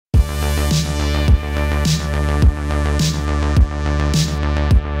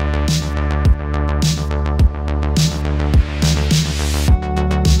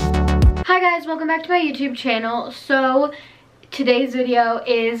back to my YouTube channel. So today's video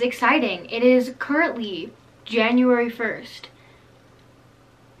is exciting. It is currently January 1st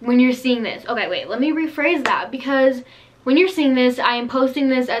when you're seeing this. Okay, wait, let me rephrase that, because when you're seeing this, I am posting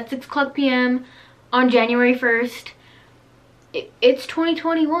this at 6:00 p.m. on January 1st. It's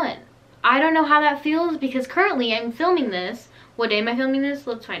 2021. I don't know how that feels because currently I'm filming this. What day am I filming this?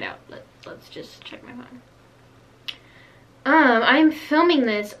 Let's find out. Let's just check my phone. I'm filming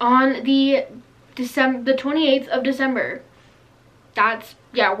this on the 28th of December. That's,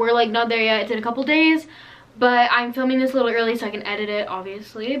 yeah, we're like not there yet. It's in a couple days, but I'm filming this a little early so I can edit it,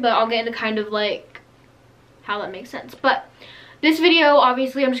 obviously, but I'll get into kind of like how that makes sense. But this video,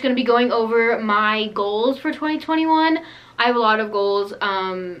 obviously, I'm just going to be going over my goals for 2021. I have a lot of goals,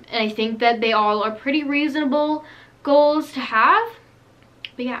 and I think that they all are pretty reasonable goals to have,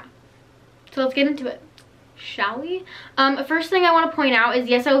 but yeah, so let's get into it, shall we? First thing I want to point out is,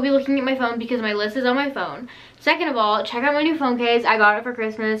 yes, I will be looking at my phone because my list is on my phone. Second of all, check out my new phone case. I got it for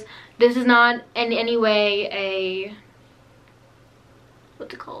Christmas. This is not in any way a,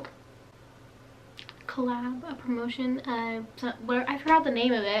 what's it called? Collab, a promotion, whatever, I forgot the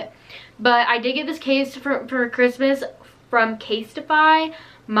name of it, but I did get this case for Christmas from Casetify.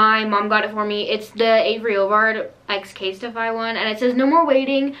 My mom got it for me. It's the Avery Ovard X Casetify one, and it says no more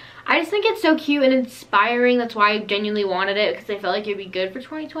waiting. I just think it's so cute and inspiring. That's why I genuinely wanted it, because I felt like it'd be good for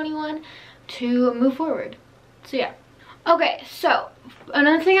 2021 to move forward. So yeah. Okay, so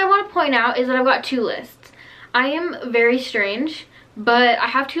another thing I want to point out is that I've got two lists. I am very strange, but I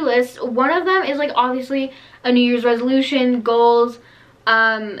have two lists. One of them is like obviously a New Year's resolution, goals.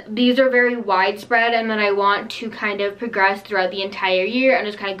 These are very widespread, and then I want to kind of progress throughout the entire year and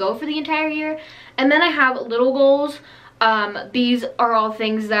just kind of go for the entire year. And then I have little goals. These are all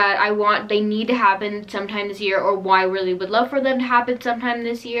things that I want, they need to happen sometime this year, or why I really would love for them to happen sometime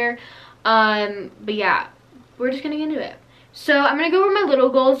this year. But yeah, we're just gonna get into it. So I'm gonna go over my little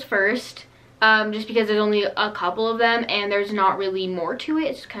goals first, just because there's only a couple of them and there's not really more to it.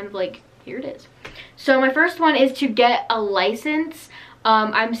 It's kind of like, here it is. So my first one is to get a license.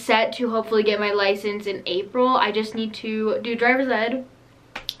 I'm set to hopefully get my license in April. I just need to do driver's ed.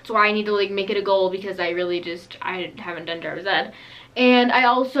 That's why I need to like make it a goal, because I haven't done driver's ed. And I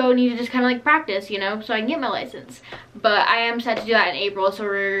also need to just kind of like practice, you know, so I can get my license. But I am set to do that in April, so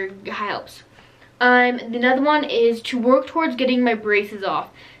we're high hopes. Another one is to work towards getting my braces off.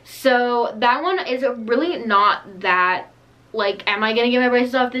 So that one is really not that, like, am I gonna get my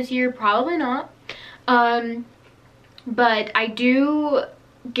braces off this year? Probably not. But I do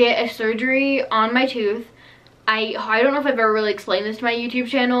get a surgery on my tooth. I don't know if I've ever really explained this to my YouTube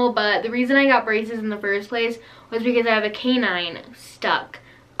channel, but the reason I got braces in the first place was because I have a canine stuck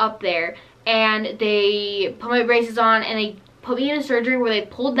up there, and they put my braces on and they put me in a surgery where they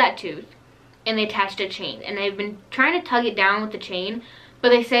pulled that tooth and they attached a chain, and they've been trying to tug it down with the chain, but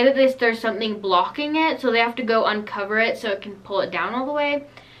they say that there's something blocking it, so they have to go uncover it so it can pull it down all the way.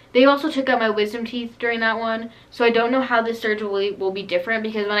 They also took out my wisdom teeth during that one, so I don't know how this surgery will be different,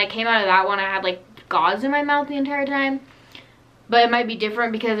 because when I came out of that one I had like gauze in my mouth the entire time. But it might be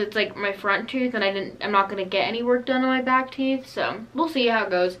different because it's like my front tooth, and I'm not gonna get any work done on my back teeth, so we'll see how it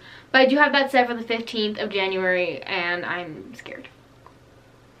goes. But I do have that set for the 15th of January, and I'm scared.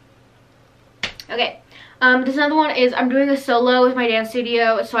 Okay, this another one is I'm doing a solo with my dance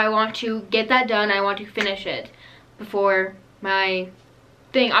studio, so I want to get that done. I want to finish it before my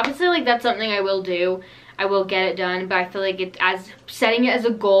thing. Obviously, like, that's something I will do. I will get it done, but I feel like it's setting it as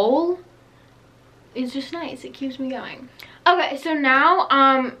a goal is just nice. It keeps me going. Okay, so now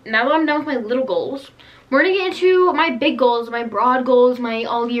that I'm done with my little goals, we're gonna get into my big goals, my broad goals, my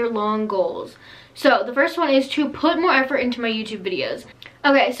all year long goals. So the first one is to put more effort into my YouTube videos.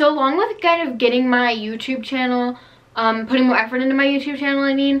 Okay, so along with kind of getting my YouTube channel, putting more effort into my YouTube channel,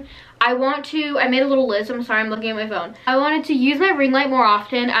 I mean, I made a little list. I'm sorry, I'm looking at my phone. I wanted to use my ring light more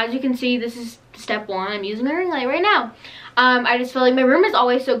often. As you can see, this is step one. I'm using my ring light right now. I just feel like my room is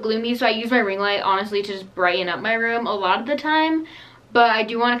always so gloomy, so I use my ring light, honestly, to just brighten up my room a lot of the time. But I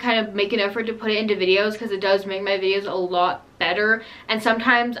do want to kind of make an effort to put it into videos, because it does make my videos a lot better. And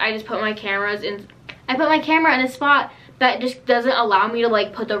sometimes I just put my camera in a spot that just doesn't allow me to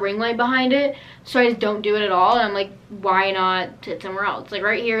like put the ring light behind it, so I just don't do it at all. And I'm like, why not sit somewhere else? Like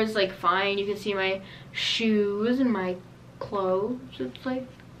right here is like fine, you can see my shoes and my clothes. It's like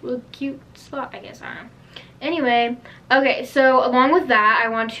a cute spot, I guess. I don't know. Anyway, okay, so along with that, I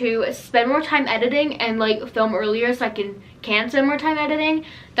want to spend more time editing and like film earlier so I can spend more time editing.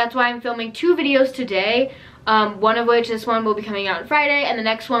 That's why I'm filming 2 videos today, one of which, this one will be coming out on Friday, and the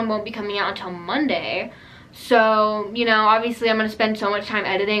next one won't be coming out until Monday. So, you know, obviously I'm going to spend so much time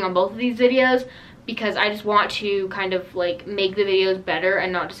editing on both of these videos, because I just want to kind of like make the videos better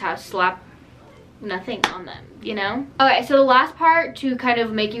and not just have slap nothing on them, you know? Okay, so the last part to kind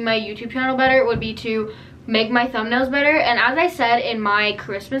of making my YouTube channel better would be to make my thumbnails better. And as I said in my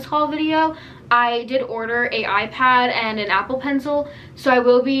Christmas haul video, I did order a iPad and an Apple Pencil, so I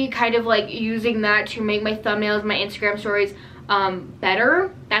will be kind of like using that to make my thumbnails, my Instagram stories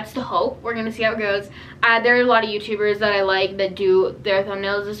better. That's the hope. We're gonna see how it goes. There are a lot of YouTubers that I like that do their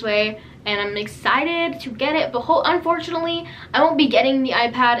thumbnails this way, and I'm excited to get it, but unfortunately I won't be getting the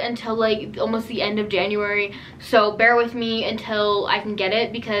iPad until like almost the end of January, so bear with me until I can get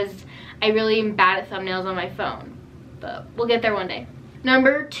it, because I really am bad at thumbnails on my phone, but we'll get there one day.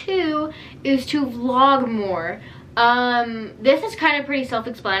 Number 2 is to vlog more. This is kind of pretty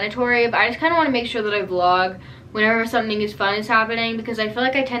self-explanatory, but I just kind of want to make sure that I vlog whenever something is fun is happening, because I feel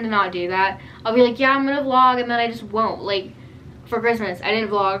like I tend to not do that. I'll be like, yeah, I'm gonna vlog, and then I just won't. Like for Christmas, I didn't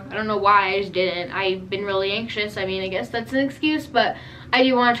vlog. I don't know why, I just didn't. I've been really anxious. I mean, I guess that's an excuse, but I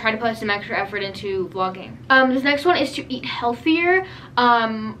do want to try to put some extra effort into vlogging. This next one is to eat healthier.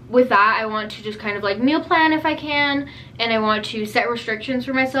 With that, I want to just kind of like meal plan if I can, and I want to set restrictions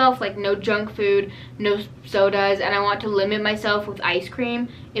for myself, like no junk food, no sodas, and I want to limit myself with ice cream.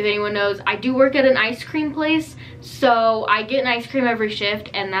 If anyone knows, I do work at an ice cream place, so I get an ice cream every shift,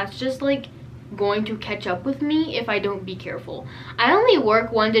 and that's just like going to catch up with me if I don't be careful. I only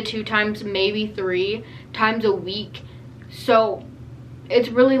work 1 to 2 times, maybe 3 times a week, so it's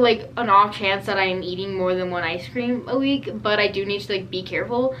really like an off chance that I am eating more than 1 ice cream a week, but I do need to like be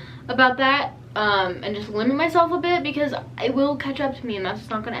careful about that and just limit myself a bit, because it will catch up to me and that's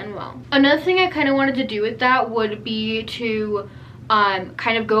not gonna end well. Another thing I kind of wanted to do with that would be to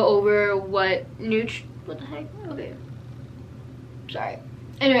kind of go over what the heck? Okay, sorry.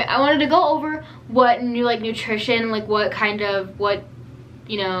 Anyway, I wanted to go over what nutrition, like what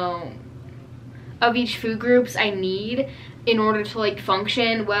you know, of each food groups I need in order to like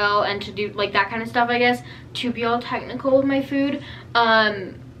function well and to do like that kind of stuff, I guess, to be all technical with my food.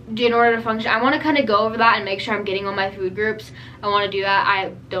 In order to function, I want to kind of go over that and make sure I'm getting all my food groups. I want to do that.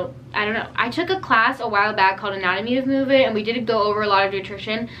 I don't know. I took a class a while back called Anatomy of Movement, and we did go over a lot of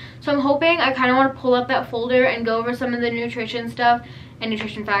nutrition. So I'm hoping, I kind of want to pull up that folder and go over some of the nutrition stuff and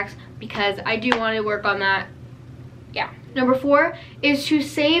nutrition facts, because I do want to work on that. Yeah. Number 4 is to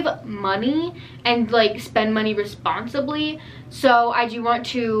save money and like spend money responsibly. So I do want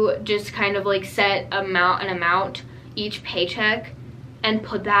to just kind of like set an amount each paycheck and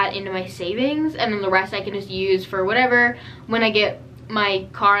put that into my savings, and then the rest I can just use for whatever. When I get my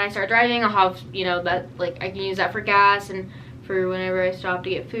car and I start driving, I'll have, you know, that like I can use that for gas and for whenever I stop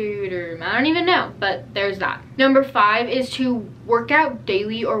to get food, or I don't even know, but there's that. Number 5 is to work out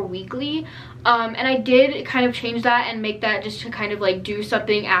daily or weekly. And I did kind of change that and make that just to kind of like do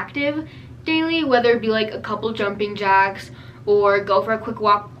something active daily, whether it be like a couple jumping jacks, or go for a quick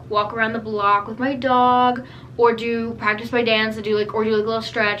walk around the block with my dog, or practice my dance and do like a little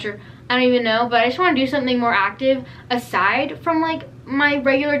stretch, or I don't even know, but I just want to do something more active aside from like my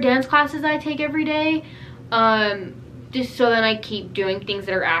regular dance classes that I take every day, just so then I keep doing things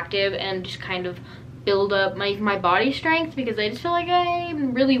that are active and just kind of build up my body strength, because I just feel like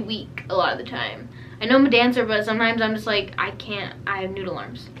I'm really weak a lot of the time. I know I'm a dancer, but sometimes I'm just like, I have noodle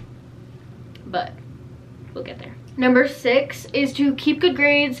arms, but we'll get there. Number 6 is to keep good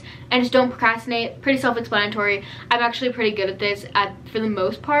grades and just don't procrastinate. Pretty self-explanatory. I'm actually pretty good at this for the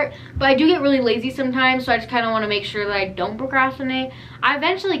most part, but I do get really lazy sometimes, so I just kind of want to make sure that I don't procrastinate. I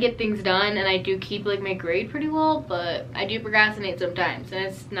eventually get things done and I do keep like my grade pretty well, but I do procrastinate sometimes and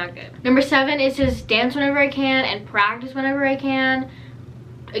it's not good. Number 7 is to just dance whenever I can and practice whenever I can.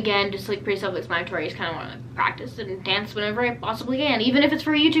 Again, just like pretty self-explanatory. I just kind of want to practice and dance whenever I possibly can, even if it's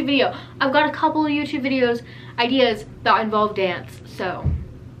for a YouTube video. I've got a couple of YouTube videos ideas that involve dance. So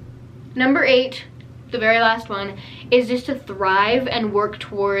number 8, the very last one, is just to thrive and work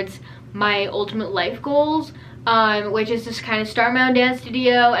towards my ultimate life goals, which is just kind of start my own dance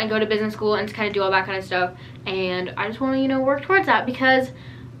studio and go to business school and just kind of do all that kind of stuff. And I just want to, you know, work towards that, because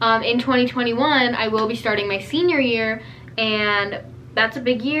in 2021 I will be starting my senior year, and that's a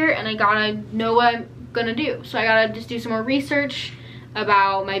big year, and I gotta know what I'm gonna do. So I gotta just do some more research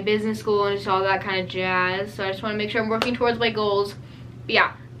about my business school and just all that kind of jazz. So I just want to make sure I'm working towards my goals. But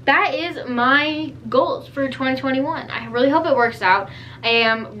yeah, that is my goals for 2021. I really hope it works out. I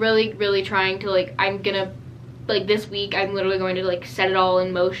am really trying to like, I'm gonna, like this week, I'm literally going to like set it all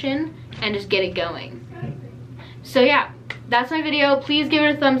in motion and just get it going. So yeah, that's my video. Please give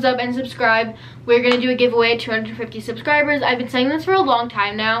it a thumbs up and subscribe. We're gonna do a giveaway at 250 subscribers. I've been saying this for a long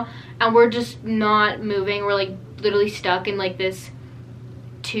time now, and we're just not moving. We're like literally stuck in like this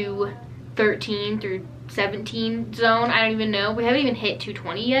 2-3 13 through 17 zone. I don't even know. We haven't even hit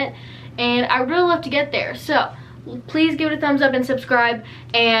 220 yet, and I would really love to get there. So please give it a thumbs up and subscribe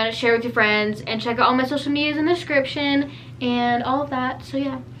and share with your friends, and check out all my social medias in the description and all of that. So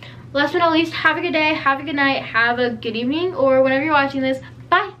yeah, last but not least, have a good day, have a good night, have a good evening, or whenever you're watching this.